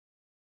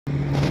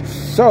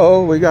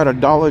So we got a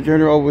Dollar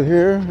General over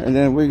here, and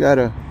then we got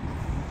a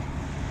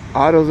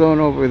AutoZone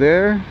over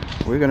there.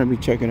 We're gonna be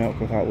checking out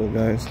for Hot Wheels,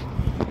 guys.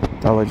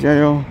 Dollar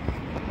General,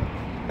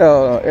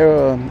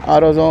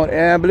 AutoZone,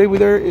 and I believe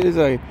there is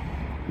a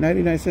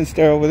 99-cent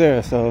store over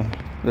there. So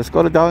let's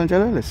go to Dollar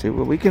General. Let's see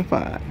what we can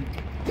find.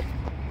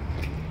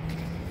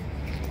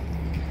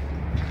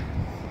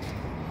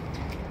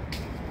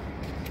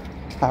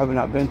 I have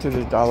not been to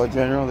the Dollar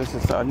General. This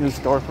is a new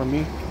store for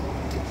me,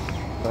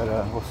 but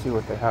we'll see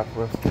what they have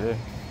for us today.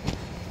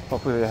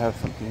 Hopefully they have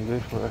something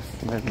good for us.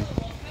 Maybe.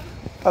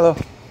 Hello.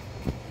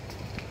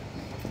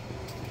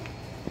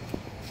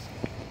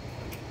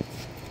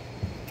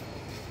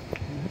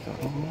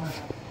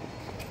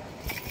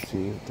 Let's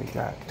see if they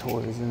got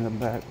toys in the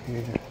back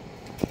here.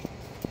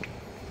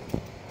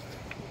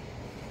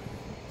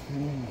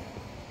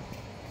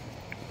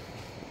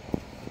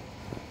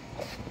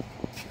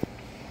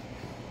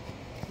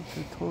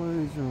 The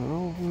toys are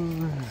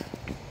over.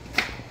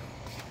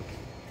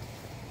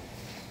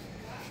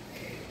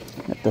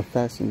 At the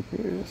Fast and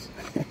Furious.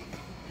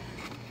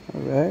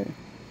 Alright.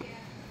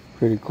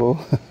 Pretty cool.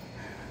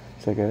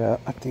 Check it out.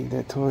 I think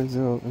that toys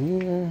are over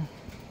here.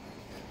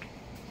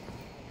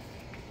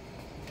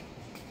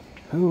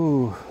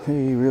 Ooh,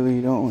 they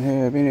really don't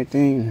have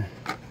anything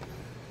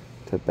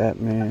to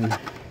Batman.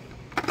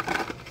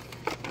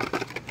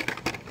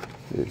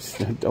 It's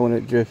a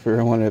donut drifter.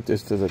 I wonder if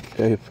this is a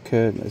F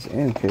case. That's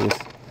N case.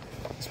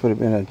 This would have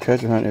been a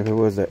treasure hunt if it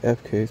was the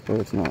F case, but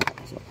it's not.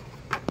 So.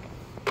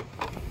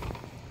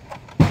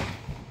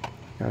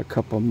 Got a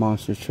couple of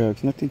monster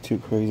trucks. Nothing too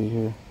crazy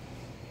here.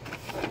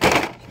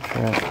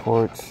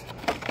 Transports.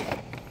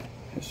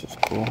 This is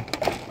cool.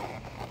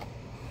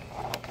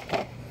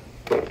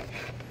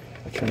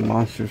 Got some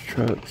monster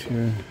trucks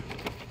here.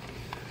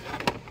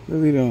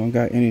 Really don't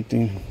got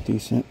anything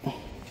decent.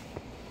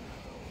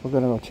 We're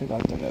gonna go check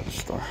out the other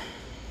store.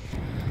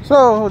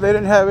 So they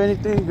didn't have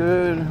anything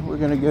good. We're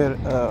gonna get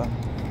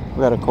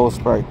we got a Cold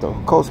Sprite though.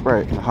 Cold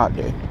Sprite and a hot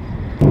day.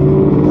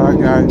 Alright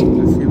guys,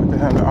 let's see what they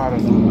have at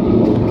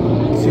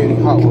AutoZone. See any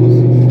Hot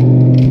Wheels.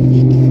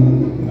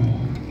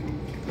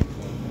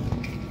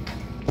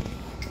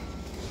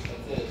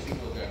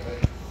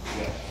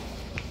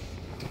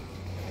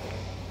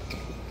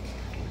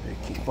 They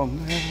keep them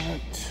there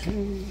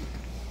too.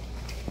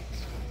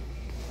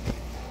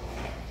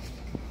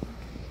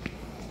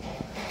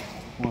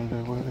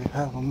 Wonder where they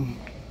have them.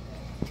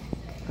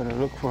 Gotta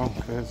look for them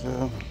because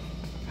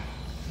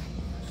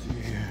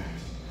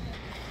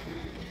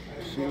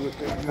see what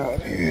they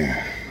got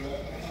here.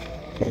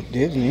 Got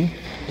Disney.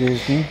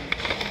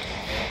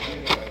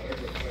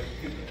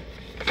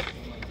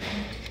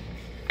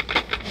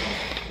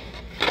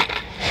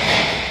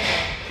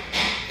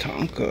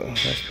 Tonka,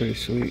 that's pretty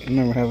sweet. I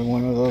remember having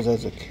one of those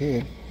as a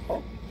kid.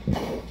 Oh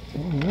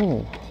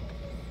no.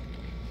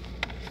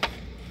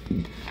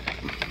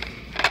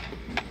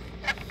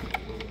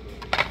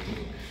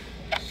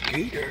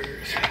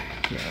 Skaters.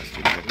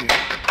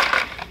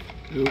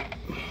 Nope.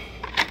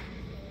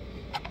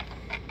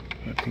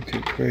 Nothing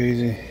too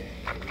crazy.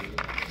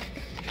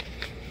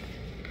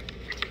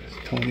 It's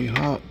Tony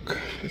Hawk.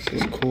 This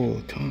is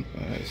cool. Tonka,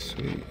 that's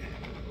sweet.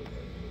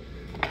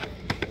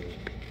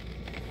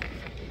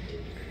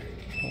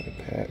 All the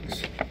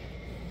packs.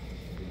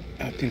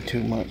 Nothing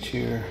too much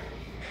here.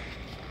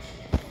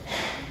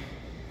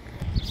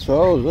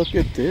 So look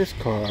at this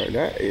car.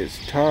 That is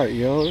tight,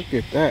 yo. Look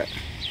at that.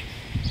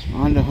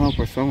 On the hunt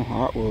for some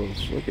Hot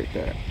Wheels. Look at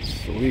that.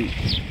 Sweet.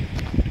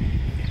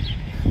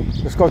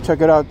 Let's go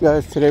check it out,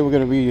 guys. Today we're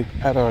going to be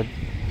at our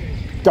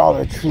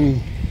Dollar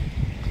Tree.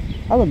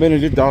 I haven't been to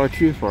this Dollar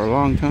Tree for a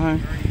long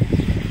time.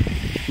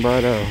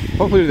 But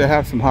hopefully they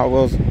have some Hot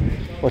Wheels.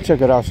 We'll check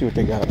it out, see what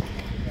they got.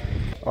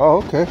 Oh,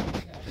 okay.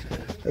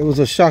 It was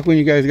a shock when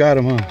you guys got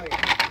them, huh?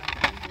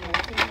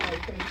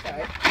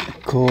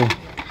 Cool.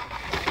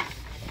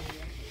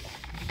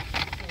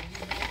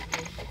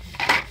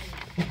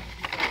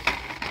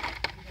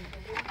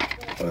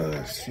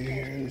 Let's see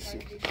here.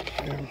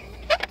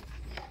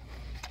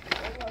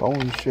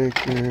 Bone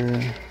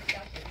shaker.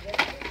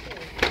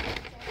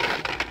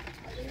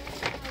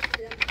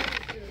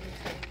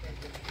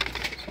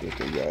 Let's see what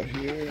they got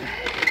here.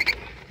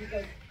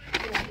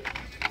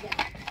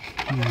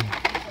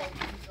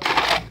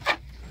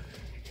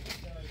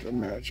 The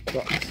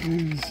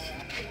matchboxes.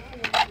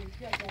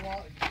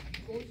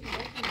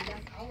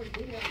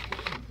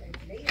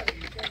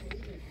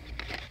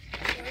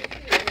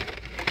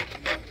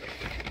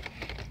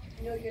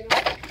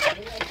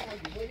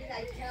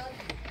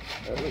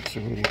 That looks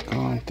already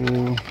gone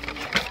through.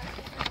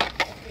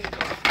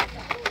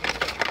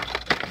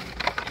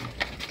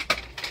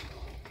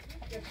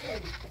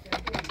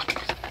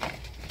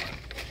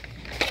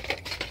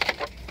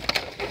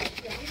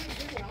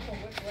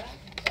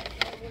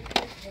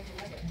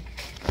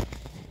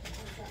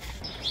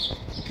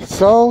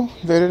 So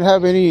they didn't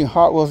have any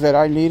Hot Wheels that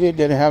I needed.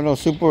 They didn't have no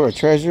super or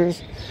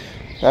treasures.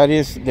 That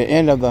is the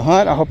end of the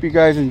hunt. I hope you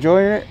guys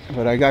enjoyed it.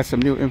 But I got some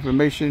new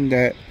information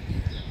that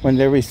when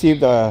they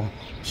received the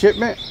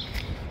shipment,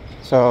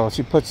 so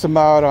she puts them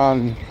out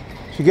on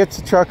She gets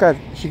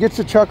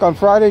the truck on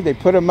Friday. They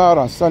put them out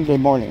on Sunday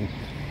morning.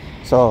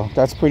 So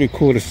that's pretty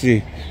cool to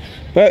see.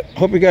 But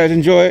hope you guys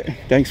enjoy it.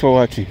 Thanks for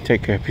watching.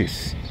 Take care.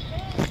 Peace.